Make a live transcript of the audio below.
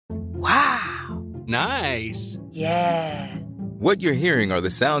Nice. Yeah. What you're hearing are the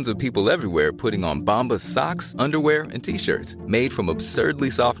sounds of people everywhere putting on Bombas socks, underwear, and T-shirts made from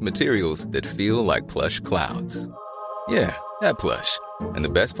absurdly soft materials that feel like plush clouds. Yeah, that plush. And the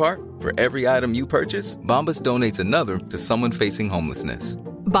best part? For every item you purchase, Bombas donates another to someone facing homelessness.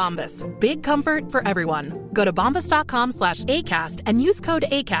 Bombas. Big comfort for everyone. Go to bombas.com/ACAST and use code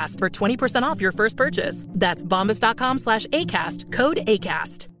ACAST for 20% off your first purchase. That's bombas.com/ACAST. Code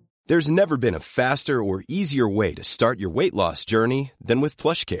ACAST. There's never been a faster or easier way to start your weight loss journey than with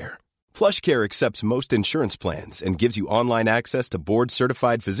PlushCare. PlushCare accepts most insurance plans and gives you online access to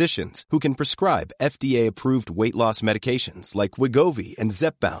board-certified physicians who can prescribe FDA-approved weight loss medications like Wegovy and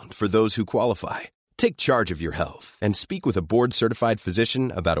Zepbound for those who qualify. Take charge of your health and speak with a board-certified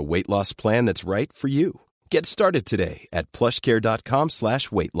physician about a weight loss plan that's right for you. Get started today at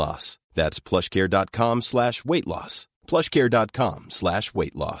plushcare.com/weight loss. That's plushcare.com/weight loss.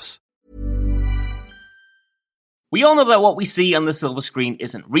 plushcare.com/weight loss. We all know that what we see on the silver screen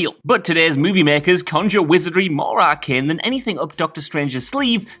isn't real, but today's movie makers conjure wizardry more arcane than anything up Doctor Strange's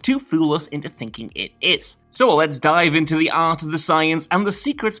sleeve to fool us into thinking it is. So let's dive into the art, the science, and the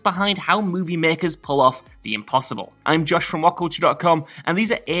secrets behind how movie makers pull off the impossible. I'm Josh from WhatCulture.com, and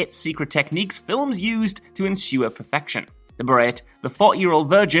these are 8 secret techniques films used to ensure perfection. Number 8, the 40-year-old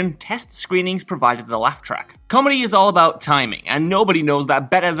virgin test screenings provided the laugh track. Comedy is all about timing, and nobody knows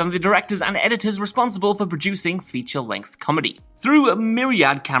that better than the directors and editors responsible for producing feature-length comedy. Through a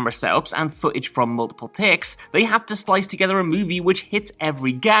myriad camera setups and footage from multiple takes, they have to splice together a movie which hits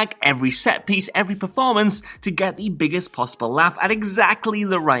every gag, every set piece, every performance to get the biggest possible laugh at exactly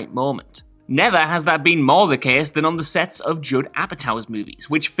the right moment. Never has that been more the case than on the sets of Judd Apatow's movies,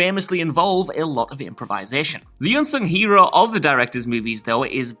 which famously involve a lot of improvisation. The unsung hero of the director's movies, though,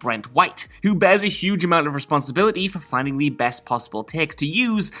 is Brent White, who bears a huge amount of responsibility for finding the best possible takes to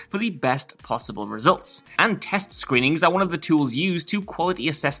use for the best possible results. And test screenings are one of the tools used to quality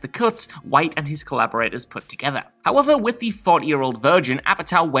assess the cuts White and his collaborators put together. However, with the 40-year-old virgin,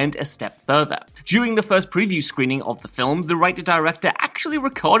 Apatow went a step further. During the first preview screening of the film, the writer-director actually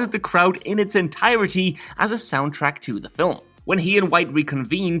recorded the crowd in its entirety as a soundtrack to the film. When he and White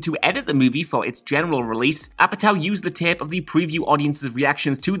reconvened to edit the movie for its general release, Apatow used the tape of the preview audience's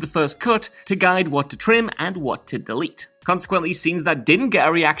reactions to the first cut to guide what to trim and what to delete. Consequently, scenes that didn't get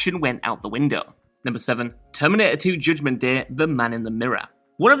a reaction went out the window. Number 7. Terminator 2 Judgment Day, The Man in the Mirror.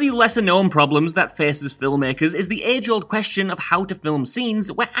 One of the lesser-known problems that faces filmmakers is the age-old question of how to film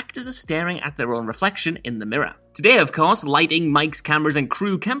scenes where actors are staring at their own reflection in the mirror. Today, of course, lighting, mics, cameras, and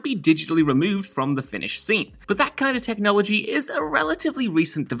crew can be digitally removed from the finished scene. But that kind of technology is a relatively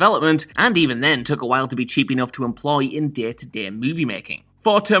recent development, and even then took a while to be cheap enough to employ in day-to-day movie making.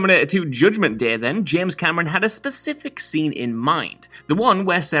 For Terminator 2 Judgment Day, then, James Cameron had a specific scene in mind. The one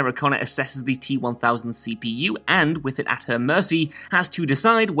where Sarah Connor assesses the T-1000 CPU and, with it at her mercy, has to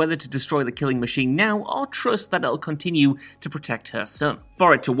decide whether to destroy the killing machine now or trust that it'll continue to protect her son.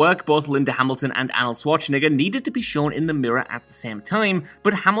 For it to work, both Linda Hamilton and Arnold Schwarzenegger needed to be shown in the mirror at the same time,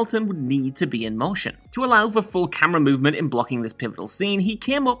 but Hamilton would need to be in motion. To allow for full camera movement in blocking this pivotal scene, he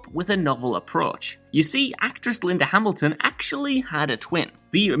came up with a novel approach. You see, actress Linda Hamilton actually had a twin.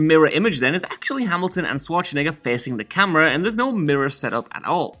 The mirror image then is actually Hamilton and Schwarzenegger facing the camera, and there's no mirror set up at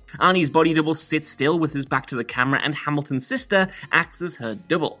all. Arnie's body double sits still with his back to the camera, and Hamilton's sister acts as her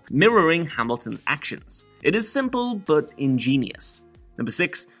double, mirroring Hamilton's actions. It is simple, but ingenious. Number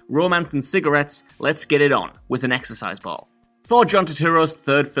 6, romance and cigarettes, let's get it on, with an exercise ball. For John Turturro's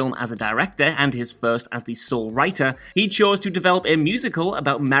third film as a director, and his first as the sole writer, he chose to develop a musical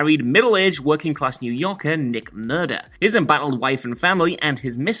about married, middle-aged, working-class New Yorker Nick Murder, his embattled wife and family, and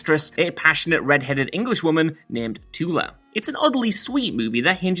his mistress, a passionate red-headed Englishwoman named Tula. It's an oddly sweet movie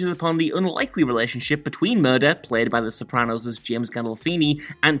that hinges upon the unlikely relationship between Murder, played by The Sopranos' James Gandolfini,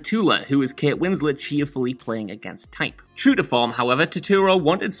 and Tula, who is Kate Winslet cheerfully playing against type. True to form, however, Turturro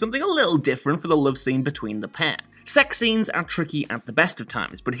wanted something a little different for the love scene between the pair. Sex scenes are tricky at the best of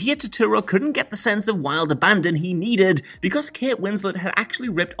times, but here Turturro couldn't get the sense of wild abandon he needed because Kate Winslet had actually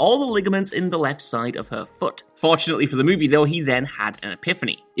ripped all the ligaments in the left side of her foot. Fortunately for the movie, though, he then had an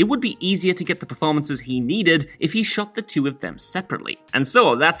epiphany. It would be easier to get the performances he needed if he shot the two of them separately. And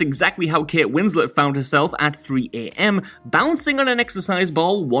so, that's exactly how Kate Winslet found herself at 3 a.m, bouncing on an exercise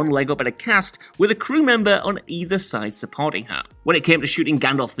ball, one leg up at a cast, with a crew member on either side supporting her. When it came to shooting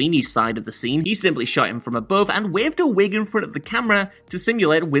Gandolfini's side of the scene, he simply shot him from above and waved a wig in front of the camera to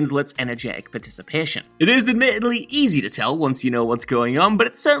simulate Winslet's energetic participation. It is admittedly easy to tell once you know what's going on, but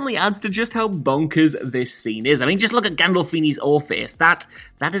it certainly adds to just how bonkers this scene is. I mean, just look at Gandolfini's O-face. That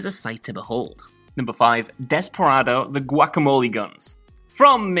is a sight to behold. Number 5, Desperado, the Guacamole Guns.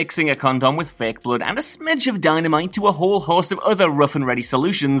 From mixing a condom with fake blood and a smidge of dynamite to a whole host of other rough and ready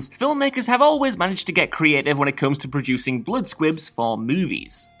solutions, filmmakers have always managed to get creative when it comes to producing blood squibs for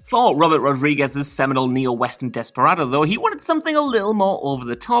movies. For Robert Rodriguez's seminal neo-western Desperado, though, he wanted something a little more over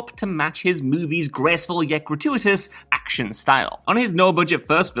the top to match his movie's graceful yet gratuitous action style. On his no-budget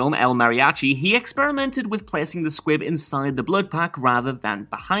first film, El Mariachi, he experimented with placing the squib inside the blood pack rather than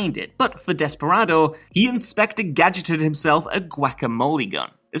behind it. But for Desperado, he Inspector Gadgeted himself a guacamole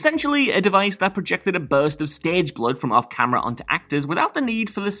gun. Essentially, a device that projected a burst of stage blood from off-camera onto actors without the need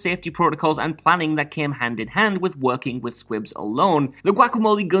for the safety protocols and planning that came hand in hand with working with squibs alone. The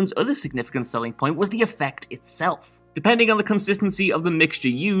guacamole gun's other significant selling point was the effect itself. Depending on the consistency of the mixture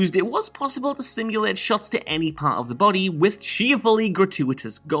used, it was possible to simulate shots to any part of the body with cheerfully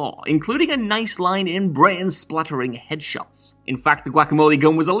gratuitous gore, including a nice line in brain-splattering headshots. In fact, the guacamole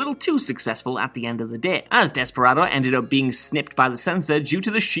gun was a little too successful at the end of the day, as Desperado ended up being snipped by the censor due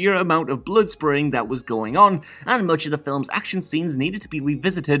to the sheer amount of blood spraying that was going on, and much of the film's action scenes needed to be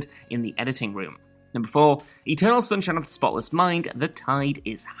revisited in the editing room. Number 4, Eternal Sunshine of the Spotless Mind, The Tide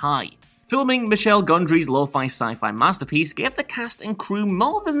is High. Filming Michel Gondry's lo-fi sci-fi masterpiece gave the cast and crew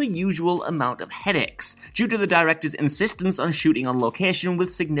more than the usual amount of headaches, due to the director's insistence on shooting on location with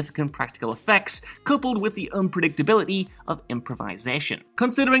significant practical effects, coupled with the unpredictability of improvisation.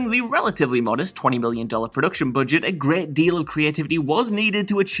 Considering the relatively modest $20 million production budget, a great deal of creativity was needed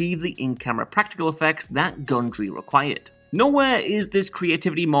to achieve the in-camera practical effects that Gondry required. Nowhere is this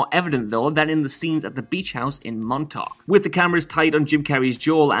creativity more evident, though, than in the scenes at the beach house in Montauk. With the cameras tight on Jim Carrey's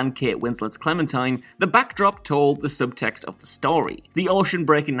Joel and Kate Winslet's Clementine, the backdrop told the subtext of the story. The ocean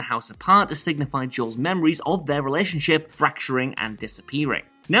breaking the house apart to signify Joel's memories of their relationship fracturing and disappearing.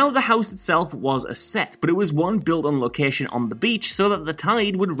 Now, the house itself was a set, but it was one built on location on the beach so that the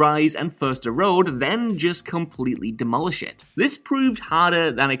tide would rise and first erode, then just completely demolish it. This proved harder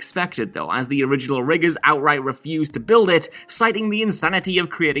than expected, though, as the original riggers outright refused to build it, citing the insanity of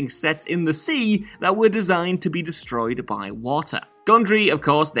creating sets in the sea that were designed to be destroyed by water. Gondry, of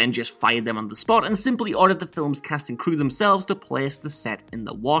course, then just fired them on the spot and simply ordered the film's cast and crew themselves to place the set in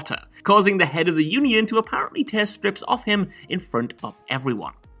the water, causing the head of the union to apparently tear strips off him in front of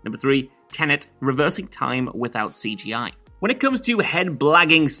everyone. Number 3, Tenet, reversing time without CGI. When it comes to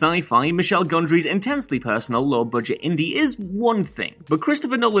head-blagging sci-fi, Michel Gondry's intensely personal, low-budget indie is one thing, but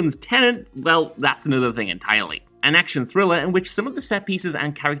Christopher Nolan's Tenet, well, that's another thing entirely. An action thriller in which some of the set pieces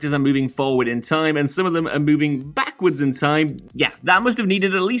and characters are moving forward in time and some of them are moving backwards in time, yeah, that must have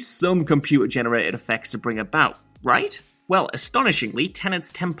needed at least some computer-generated effects to bring about, right? Well, astonishingly,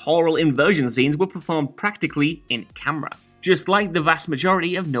 Tenet's temporal inversion scenes were performed practically in camera, just like the vast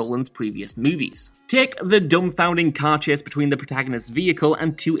majority of Nolan's previous movies. Take the dumbfounding car chase between the protagonist's vehicle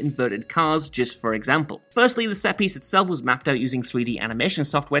and two inverted cars, just for example. Firstly, the set piece itself was mapped out using 3D animation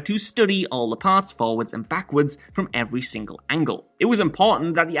software to study all the parts forwards and backwards from every single angle. It was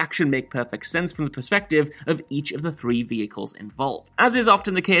important that the action make perfect sense from the perspective of each of the three vehicles involved. As is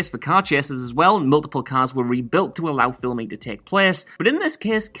often the case for car chases as well, multiple cars were rebuilt to allow filming to take place, but in this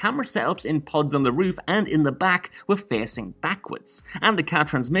case, camera setups in pods on the roof and in the back were facing backwards, and the car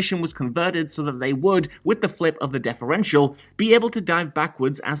transmission was converted so that they would, with the flip of the differential, be able to dive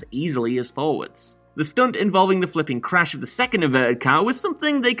backwards as easily as forwards. The stunt involving the flipping crash of the second inverted car was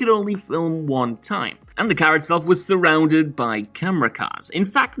something they could only film one time, and the car itself was surrounded by camera cars. In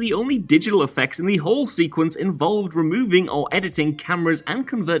fact, the only digital effects in the whole sequence involved removing or editing cameras and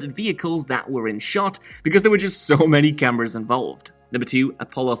converted vehicles that were in shot, because there were just so many cameras involved. Number 2,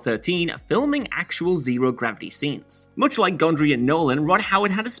 Apollo 13, filming actual zero-gravity scenes. Much like Gondry and Nolan, Ron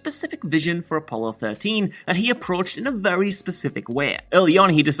Howard had a specific vision for Apollo 13 that he approached in a very specific way. Early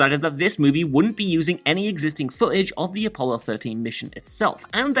on, he decided that this movie wouldn't be using any existing footage of the Apollo 13 mission itself,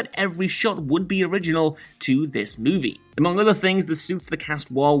 and that every shot would be original to this movie. Among other things, the suits the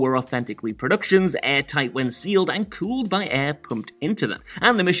cast wore were authentic reproductions, airtight when sealed and cooled by air pumped into them.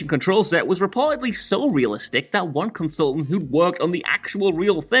 And the mission control set was reportedly so realistic that one consultant who'd worked on the actual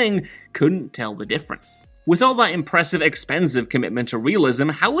real thing couldn't tell the difference. With all that impressive, expensive commitment to realism,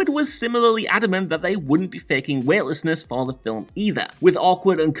 Howard was similarly adamant that they wouldn't be faking weightlessness for the film either, with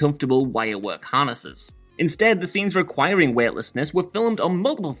awkward, uncomfortable wirework harnesses. Instead, the scenes requiring weightlessness were filmed on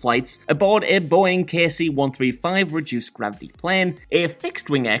multiple flights aboard a Boeing KC-135 reduced-gravity plane, a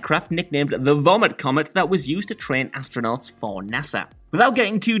fixed-wing aircraft nicknamed the Vomit Comet that was used to train astronauts for NASA. Without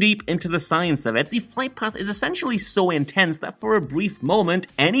getting too deep into the science of it, the flight path is essentially so intense that for a brief moment,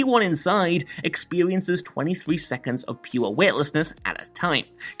 anyone inside experiences 23 seconds of pure weightlessness at a time,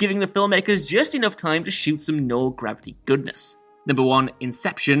 giving the filmmakers just enough time to shoot some no-gravity goodness. Number 1,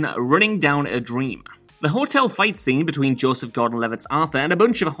 Inception, running down a dream. The hotel fight scene between Joseph Gordon-Levitt's Arthur and a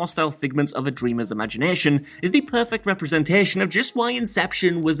bunch of hostile figments of a dreamer's imagination is the perfect representation of just why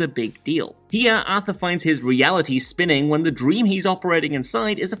Inception was a big deal. Here, Arthur finds his reality spinning when the dream he's operating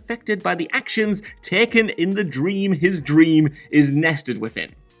inside is affected by the actions taken in the dream his dream is nested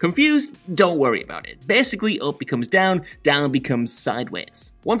within. Confused? Don't worry about it. Basically, up becomes down, down becomes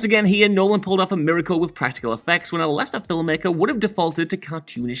sideways. Once again here, Nolan pulled off a miracle with practical effects when a lesser filmmaker would have defaulted to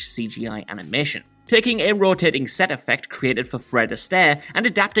cartoonish CGI animation. Taking a rotating set effect created for Fred Astaire and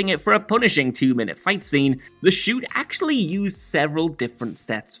adapting it for a punishing 2-minute fight scene, the shoot actually used several different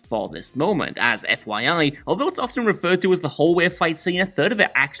sets for this moment. As FYI, although it's often referred to as the hallway fight scene, a third of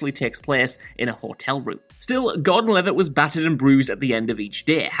it actually takes place in a hotel room. Still, Gordon-Levitt was battered and bruised at the end of each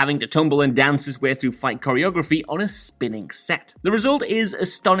day, having to tumble and dance his way through fight choreography on a spinning set. The result is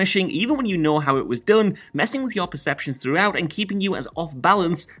astonishing even when you know how it was done, messing with your perceptions throughout and keeping you as off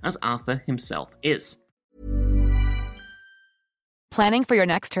balance as Arthur himself is. Planning for your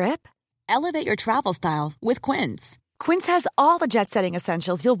next trip? Elevate your travel style with Quince. Quince has all the jet-setting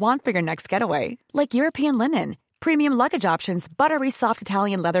essentials you'll want for your next getaway, like European linen, premium luggage options, buttery soft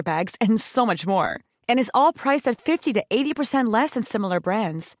Italian leather bags, and so much more. And is all priced at 50 to 80% less than similar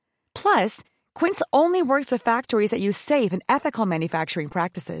brands. Plus, Quince only works with factories that use safe and ethical manufacturing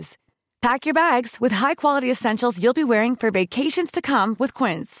practices. Pack your bags with high-quality essentials you'll be wearing for vacations to come with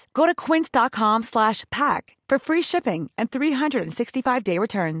Quince. Go to quince.com/pack for free shipping and 365-day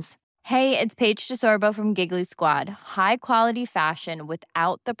returns. Hey, it's Paige DeSorbo from Giggly Squad. High quality fashion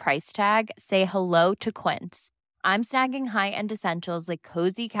without the price tag. Say hello to Quince. I'm snagging high-end essentials like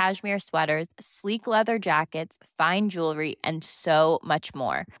cozy cashmere sweaters, sleek leather jackets, fine jewelry, and so much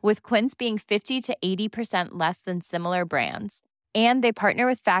more. With Quince being 50 to 80% less than similar brands. And they partner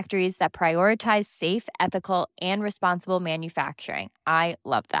with factories that prioritize safe, ethical, and responsible manufacturing. I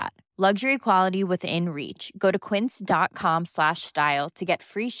love that. Luxury quality within reach. Go to quince.com/style to get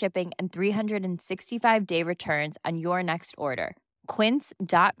free shipping and 365-day returns on your next order.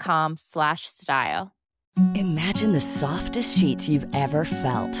 Quince.com/style. Imagine the softest sheets you've ever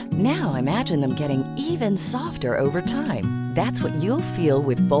felt. Now imagine them getting even softer over time. That's what you'll feel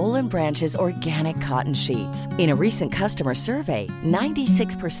with Boll & Branch's organic cotton sheets. In a recent customer survey,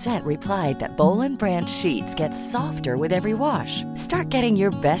 96% replied that Boll & Branch sheets get softer with every wash. Start getting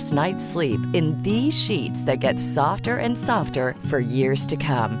your best night's sleep in these sheets that get softer and softer for years to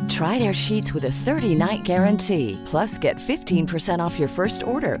come. Try their sheets with a 30-night guarantee. Plus, get 15% off your first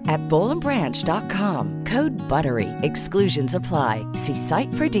order at bollandbranch.com. Code BUTTERY. Exclusions apply. See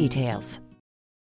site for details.